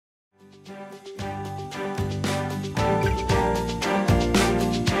Hi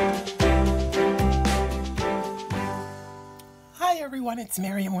everyone, it's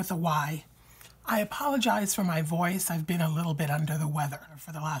Miriam with a Y. I apologize for my voice. I've been a little bit under the weather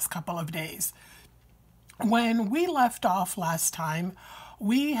for the last couple of days. When we left off last time,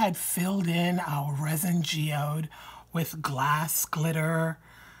 we had filled in our resin geode with glass glitter,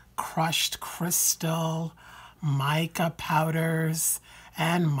 crushed crystal, mica powders,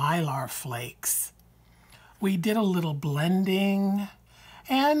 and mylar flakes. We did a little blending,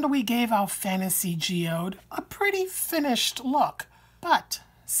 and we gave our fantasy geode a pretty finished look. But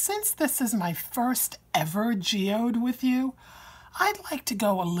since this is my first ever geode with you, I'd like to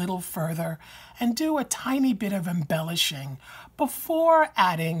go a little further and do a tiny bit of embellishing before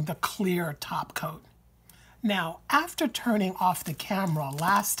adding the clear top coat. Now, after turning off the camera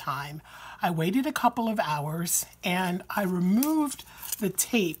last time, I waited a couple of hours and I removed the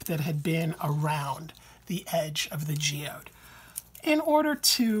tape that had been around the edge of the geode in order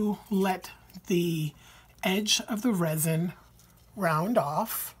to let the edge of the resin round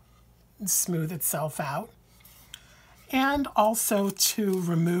off and smooth itself out, and also to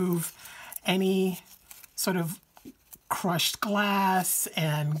remove any sort of crushed glass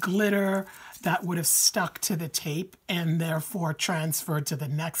and glitter that would have stuck to the tape and therefore transferred to the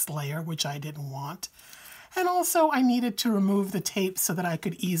next layer, which I didn't want. And also I needed to remove the tape so that I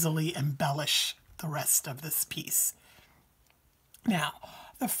could easily embellish the rest of this piece. Now,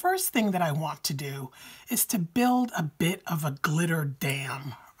 the first thing that I want to do is to build a bit of a glitter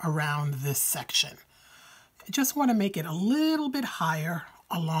dam around this section. I just want to make it a little bit higher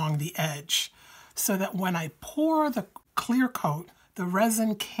along the edge so that when I pour the clear coat, the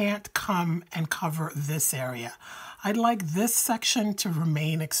resin can't come and cover this area. I'd like this section to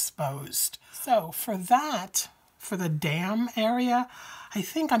remain exposed. So for that, for the dam area, I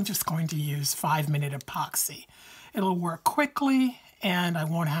think I'm just going to use 5-minute epoxy. It'll work quickly and I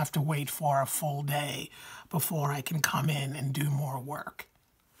won't have to wait for a full day before I can come in and do more work.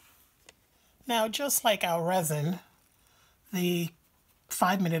 Now, just like our resin, the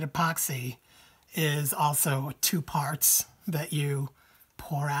 5-minute epoxy is also 2 parts that you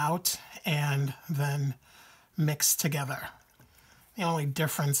pour out and then mix together. The only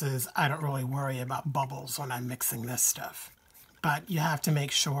difference is I don't really worry about bubbles when I'm mixing this stuff. But you have to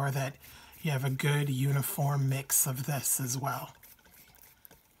make sure that you have a good uniform mix of this as well.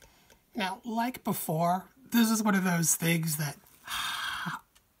 Now, like before, this is one of those things that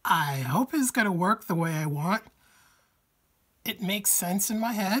I hope is going to work the way I want. It makes sense in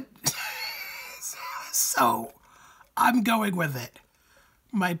my head. So I'm going with it.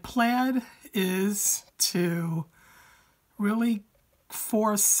 My plan is to really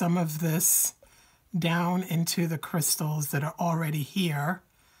force some of this down into the crystals that are already here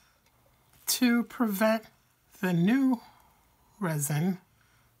to prevent the new resin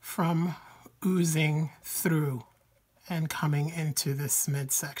from oozing through and coming into this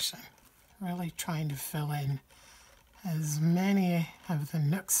midsection. Really trying to fill in as many of the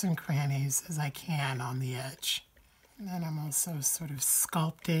nooks and crannies as I can on the edge. And then I'm also sort of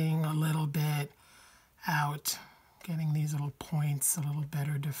sculpting a little bit out, getting these little points a little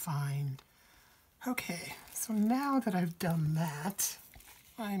better defined. Okay, so now that I've done that,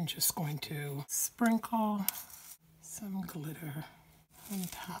 I'm just going to sprinkle some glitter on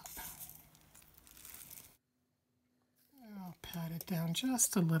top. I'll pat it down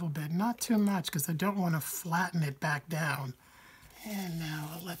just a little bit, not too much because I don't want to flatten it back down. And now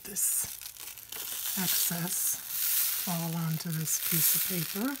I'll let this excess fall onto this piece of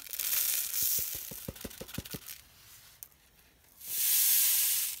paper.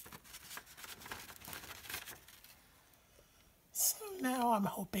 So now I'm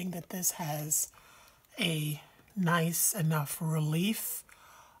hoping that this has a nice enough relief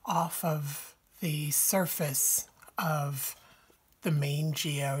off of the surface of the main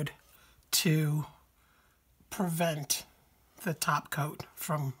geode to prevent the top coat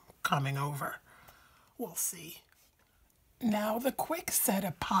from coming over. We'll see. Now, the quick set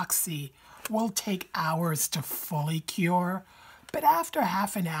epoxy will take hours to fully cure, but after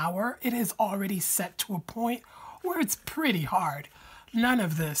half an hour, it is already set to a point where it's pretty hard. None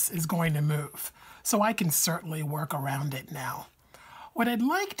of this is going to move, so I can certainly work around it now. What I'd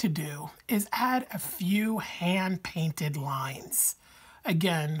like to do is add a few hand-painted lines.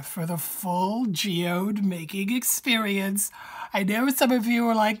 Again, for the full geode making experience. I know some of you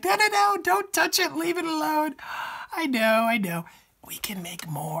are like, no, don't touch it, leave it alone. I know. We can make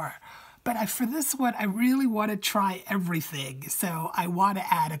more. But for this one, I really want to try everything, so I want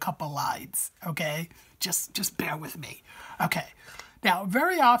to add a couple lines, okay? Just bear with me. Okay, Now,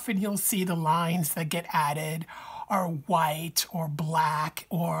 very often you'll see the lines that get added are white or black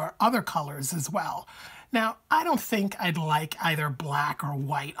or other colors as well. Now, I don't think I'd like either black or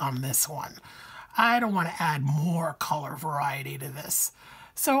white on this one. I don't want to add more color variety to this.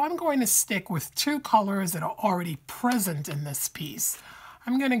 So I'm going to stick with two colors that are already present in this piece.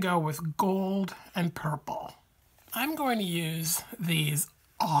 I'm going to go with gold and purple. I'm going to use these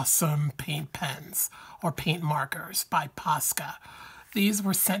awesome paint pens or paint markers by Posca. These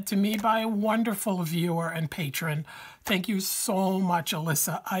were sent to me by a wonderful viewer and patron. Thank you so much,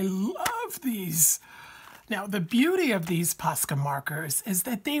 Alyssa. I love these. Now, the beauty of these Posca markers is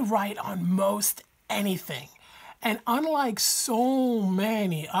that they write on most anything. And unlike so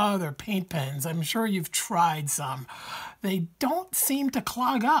many other paint pens, I'm sure you've tried some, they don't seem to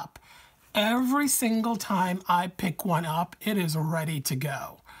clog up. Every single time I pick one up, it is ready to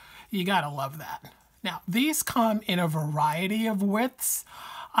go. You gotta love that. Now, these come in a variety of widths.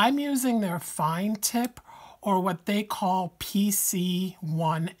 I'm using their fine tip, or what they call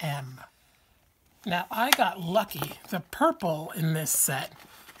PC1M. Now, I got lucky. The purple in this set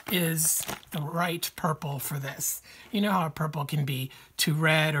is the right purple for this. You know how a purple can be too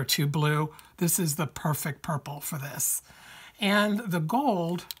red or too blue? This is the perfect purple for this. And the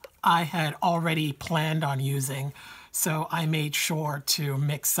gold I had already planned on using, so I made sure to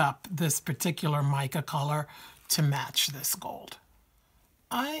mix up this particular mica color to match this gold.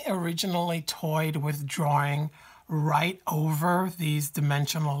 I originally toyed with drawing right over these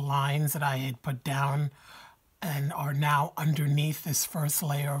dimensional lines that I had put down and are now underneath this first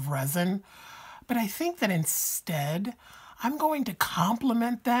layer of resin. But I think that instead, I'm going to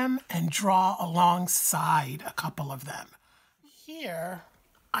complement them and draw alongside a couple of them. Here,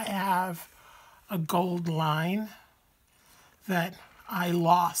 I have a gold line that I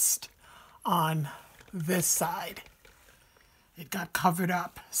lost on this side. It got covered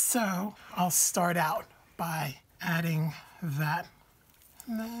up. So I'll start out by adding that.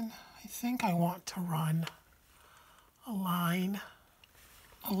 And then I think I want to run a line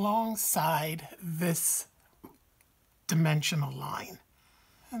alongside this dimensional line.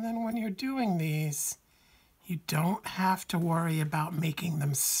 And then when you're doing these, you don't have to worry about making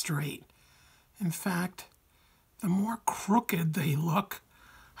them straight. In fact, the more crooked they look,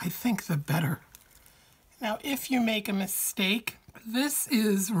 I think the better. Now, if you make a mistake, this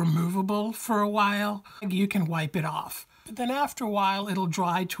is removable for a while. You can wipe it off. But then after a while, it'll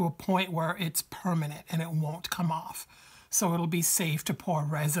dry to a point where it's permanent and it won't come off. So it'll be safe to pour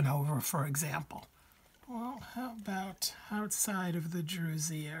resin over, for example. Well, how about outside of the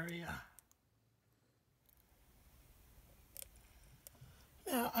druzy area?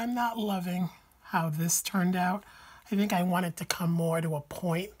 Now, I'm not loving how this turned out. I think I want it to come more to a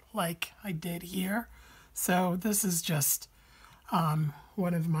point like I did here. So this is just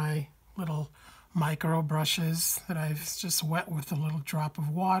one of my little micro brushes that I've just wet with a little drop of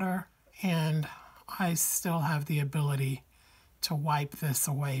water, and I still have the ability to wipe this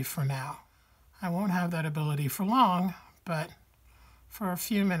away for now. I won't have that ability for long, but for a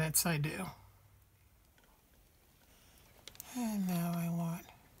few minutes I do. And now I want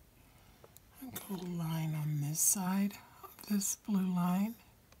a gold line on this side of this blue line.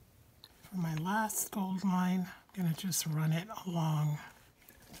 For my last gold line, I'm going to just run it along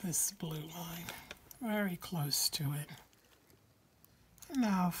this blue line, very close to it. And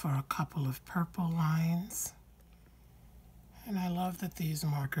now for a couple of purple lines. And I love that these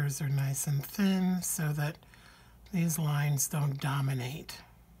markers are nice and thin so that these lines don't dominate.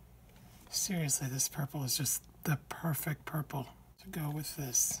 Seriously, this purple is just the perfect purple to go with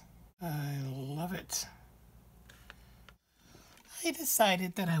this. I love it. I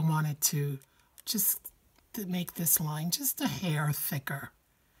decided that I wanted to make this line just a hair thicker.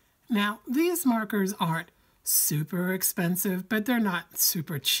 Now, these markers aren't super expensive, but they're not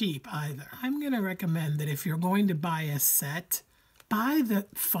super cheap either. I'm going to recommend that if you're going to buy a set, buy the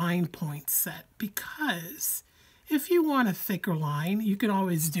fine point set, because if you want a thicker line, you can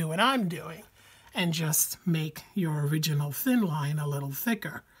always do what I'm doing and just make your original thin line a little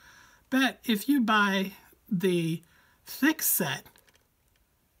thicker. But if you buy the thick set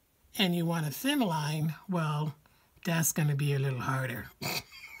and you want a thin line, well, that's going to be a little harder.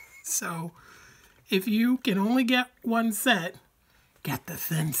 So if you can only get one set, get the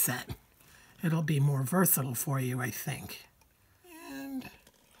thin set. It'll be more versatile for you, I think. And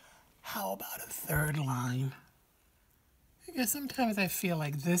how about a third line? Because sometimes I feel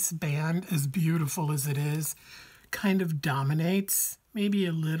like this band, as beautiful as it is, kind of dominates. Maybe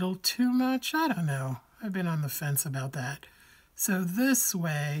a little too much. I don't know. I've been on the fence about that. So this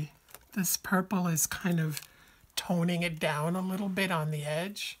way, this purple is kind of toning it down a little bit on the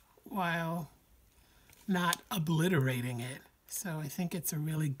edge while not obliterating it. So I think it's a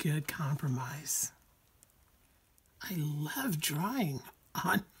really good compromise. I love drawing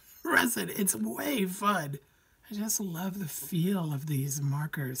on resin. It's way fun. I just love the feel of these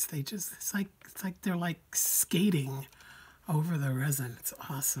markers. It's like they're like skating over the resin. It's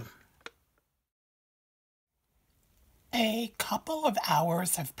awesome. A couple of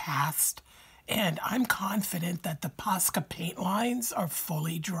hours have passed, and I'm confident that the Posca paint lines are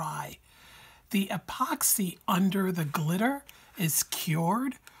fully dry. The epoxy under the glitter is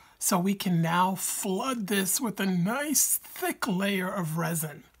cured, so we can now flood this with a nice thick layer of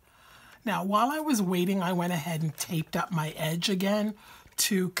resin. Now, while I was waiting, I went ahead and taped up my edge again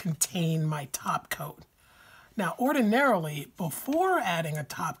to contain my top coat. Now, ordinarily, before adding a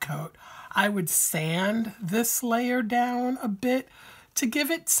top coat, I would sand this layer down a bit to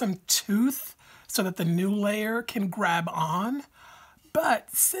give it some tooth so that the new layer can grab on.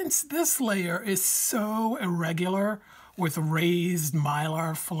 But since this layer is so irregular with raised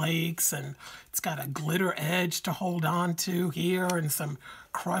mylar flakes and it's got a glitter edge to hold on to here and some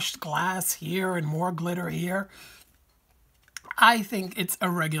crushed glass here and more glitter here, I think it's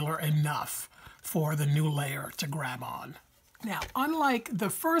irregular enough for the new layer to grab on. Now, unlike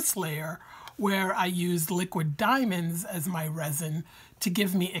the first layer where I used liquid diamonds as my resin to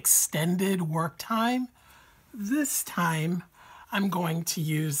give me extended work time, this time I'm going to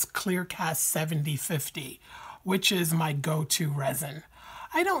use Clearcast 7050, which is my go-to resin.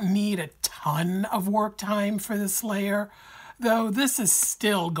 I don't need a ton of work time for this layer, though this is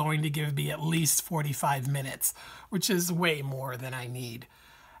still going to give me at least 45 minutes, which is way more than I need.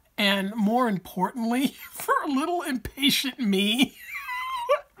 And more importantly, for a little impatient me,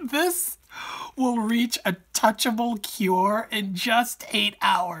 this will reach a touchable cure in just 8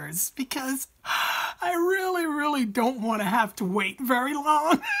 hours because I really don't want to have to wait very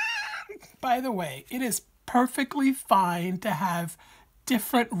long. By the way, it is perfectly fine to have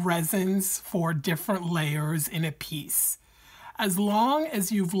different resins for different layers in a piece, as long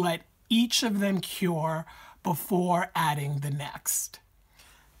as you've let each of them cure before adding the next.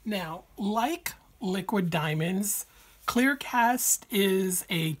 Now, like liquid diamonds, Clearcast is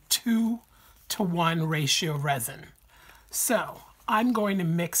a 2-to-1 ratio resin. So I'm going to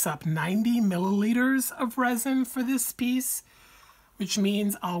mix up 90 milliliters of resin for this piece, which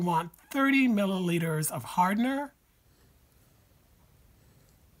means I'll want 30 milliliters of hardener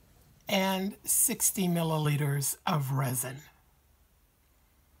and 60 milliliters of resin.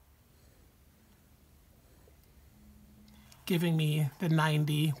 Giving me the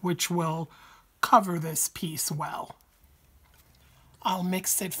 90, which will cover this piece well. I'll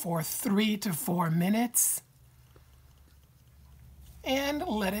mix it for 3 to 4 minutes and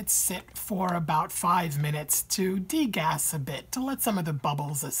let it sit for about 5 minutes to degas a bit, to let some of the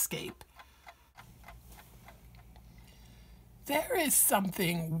bubbles escape. There is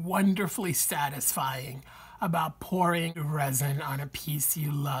something wonderfully satisfying about pouring resin on a piece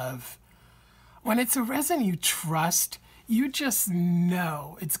you love. When it's a resin you trust, you just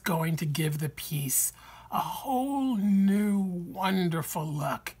know it's going to give the piece a whole new wonderful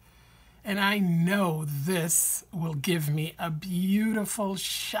look. And I know this will give me a beautiful,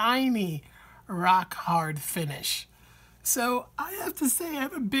 shiny, rock-hard finish. So I have to say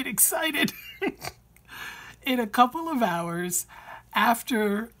I'm a bit excited. In a couple of hours,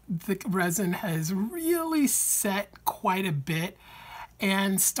 after the resin has really set quite a bit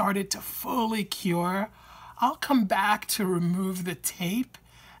and started to fully cure, I'll come back to remove the tape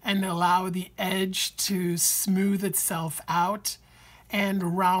and allow the edge to smooth itself out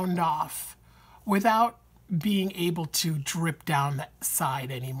and round off without being able to drip down the side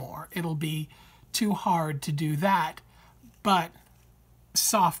anymore. It'll be too hard to do that, but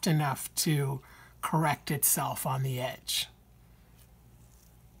soft enough to correct itself on the edge.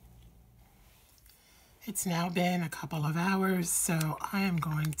 It's now been a couple of hours, so I am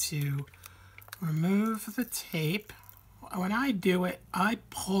going to remove the tape. When I do it, I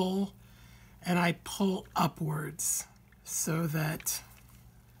pull and I pull upwards so that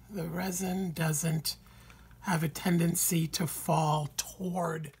the resin doesn't have a tendency to fall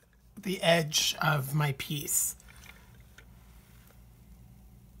toward the edge of my piece.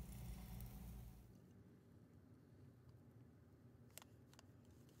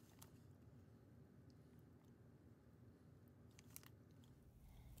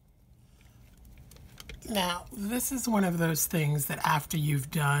 Now, this is one of those things that after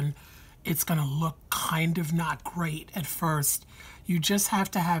you've done, it's going to look kind of not great at first. You just have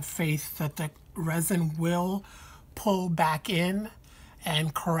to have faith that the resin will pull back in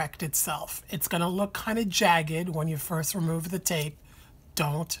and correct itself. It's going to look kind of jagged when you first remove the tape.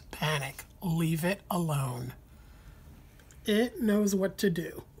 Don't panic. Leave it alone. It knows what to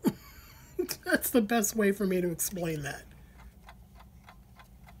do. That's the best way for me to explain that.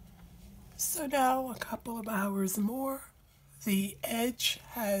 So now, a couple of hours more, the edge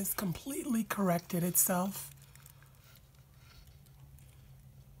has completely corrected itself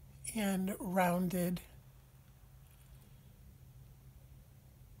and rounded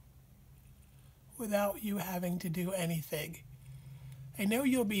without you having to do anything. I know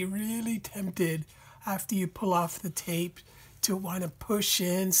you'll be really tempted after you pull off the tape to want to push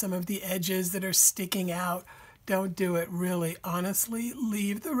in some of the edges that are sticking out. Don't do it, really. Honestly,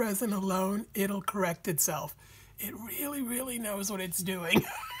 leave the resin alone. It'll correct itself. It really, really knows what it's doing.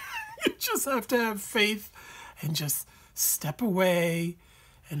 You just have to have faith and just step away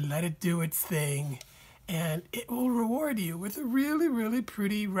and let it do its thing. And it will reward you with a really, really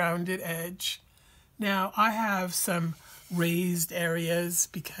pretty rounded edge. Now, I have some raised areas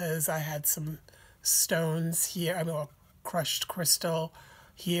because I had some stones here. I mean, a crushed crystal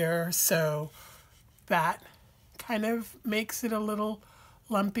here. So that kind of makes it a little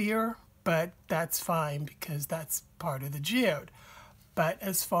lumpier, but that's fine because that's part of the geode. But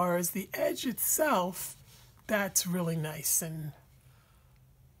as far as the edge itself, that's really nice and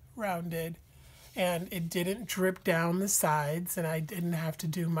rounded. And it didn't drip down the sides, and I didn't have to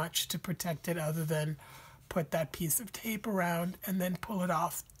do much to protect it other than put that piece of tape around and then pull it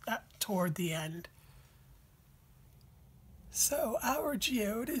off toward the end. So our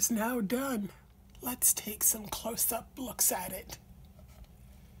geode is now done. Let's take some close-up looks at it.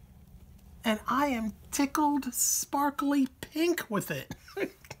 And I am tickled sparkly pink with it.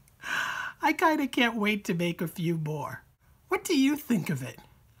 I kind of can't wait to make a few more. What do you think of it?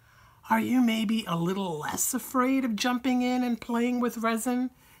 Are you maybe a little less afraid of jumping in and playing with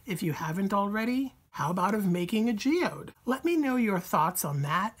resin if you haven't already? How about of making a geode? Let me know your thoughts on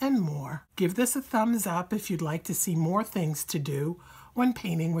that and more. Give this a thumbs up if you'd like to see more things to do when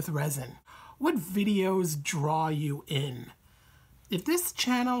painting with resin. What videos draw you in? If this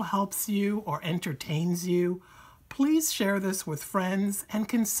channel helps you or entertains you, please share this with friends and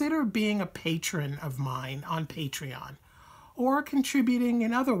consider being a patron of mine on Patreon, or contributing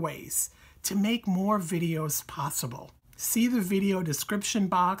in other ways to make more videos possible. See the video description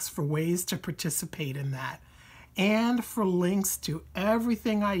box for ways to participate in that, and for links to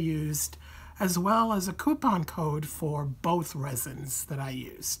everything I used, as well as a coupon code for both resins that I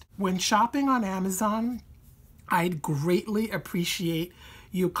used. When shopping on Amazon, I'd greatly appreciate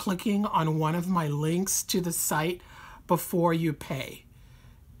you clicking on one of my links to the site before you pay.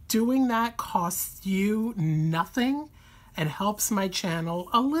 Doing that costs you nothing and helps my channel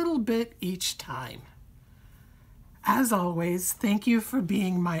a little bit each time. As always, thank you for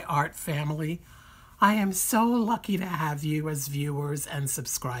being my art family. I am so lucky to have you as viewers and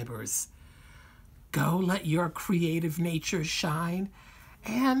subscribers. Go let your creative nature shine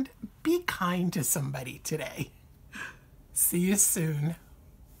and be kind to somebody today. See you soon.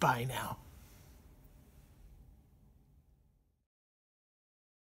 Bye now.